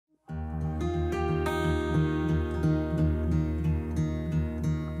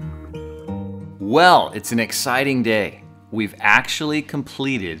Well, it's an exciting day. We've actually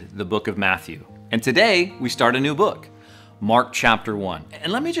completed the book of Matthew. And today we start a new book, Mark chapter 1.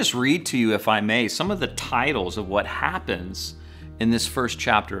 And let me just read to you, if I may, some of the titles of what happens in this first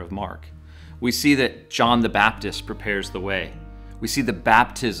chapter of Mark. We see that John the Baptist prepares the way. We see the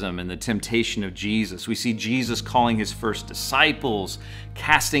baptism and the temptation of Jesus. We see Jesus calling his first disciples,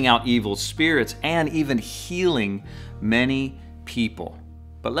 casting out evil spirits, and even healing many people.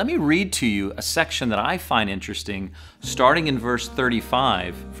 But let me read to you a section that I find interesting, starting in verse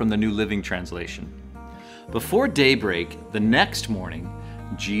 35 from the New Living Translation. Before daybreak the next morning,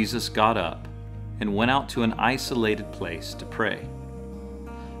 Jesus got up and went out to an isolated place to pray.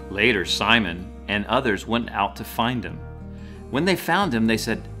 Later, Simon and others went out to find him. When they found him, they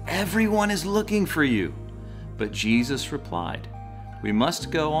said, "Everyone is looking for you." But Jesus replied, "We must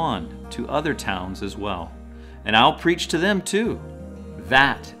go on to other towns as well, and I'll preach to them too.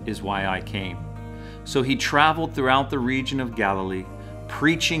 That is why I came." So he traveled throughout the region of Galilee,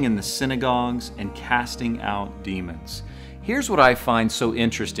 preaching in the synagogues and casting out demons. Here's what I find so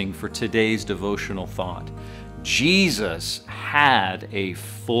interesting for today's devotional thought. Jesus had a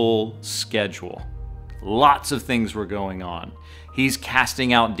full schedule. Lots of things were going on. He's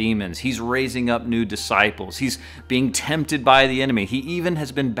casting out demons. He's raising up new disciples. He's being tempted by the enemy. He even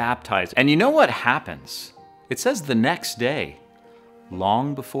has been baptized. And you know what happens? It says the next day,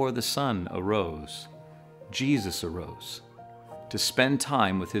 long before the sun arose, Jesus arose to spend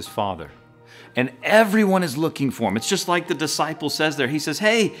time with his Father. And everyone is looking for him. It's just like the disciple says there. He says,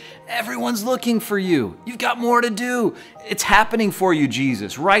 "Hey, everyone's looking for you. You've got more to do. It's happening for you,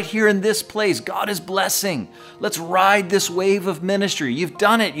 Jesus. Right here in this place, God is blessing. Let's ride this wave of ministry. You've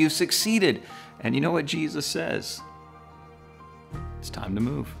done it. You've succeeded." And you know what Jesus says? It's time to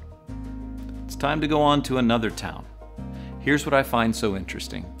move. It's time to go on to another town. Here's what I find so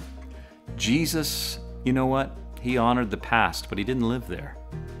interesting. Jesus, you know what? He honored the past, but he didn't live there.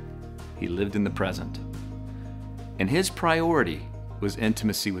 He lived in the present. And his priority was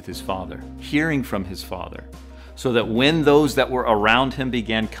intimacy with his Father, hearing from his Father, so that when those that were around him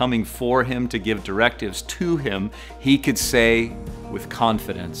began coming for him to give directives to him, he could say with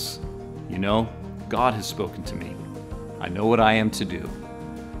confidence, "You know, God has spoken to me. I know what I am to do.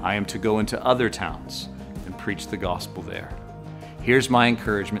 I am to go into other towns and preach the gospel there." Here's my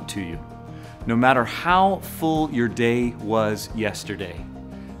encouragement to you. No matter how full your day was yesterday,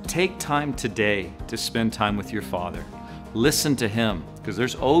 take time today to spend time with your Father. Listen to him, because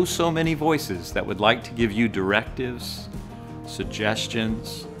there's oh so many voices that would like to give you directives,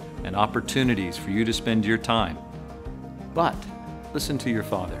 suggestions, and opportunities for you to spend your time. But listen to your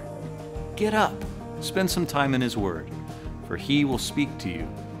Father. Get up, spend some time in his Word, for he will speak to you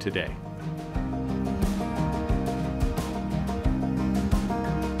today.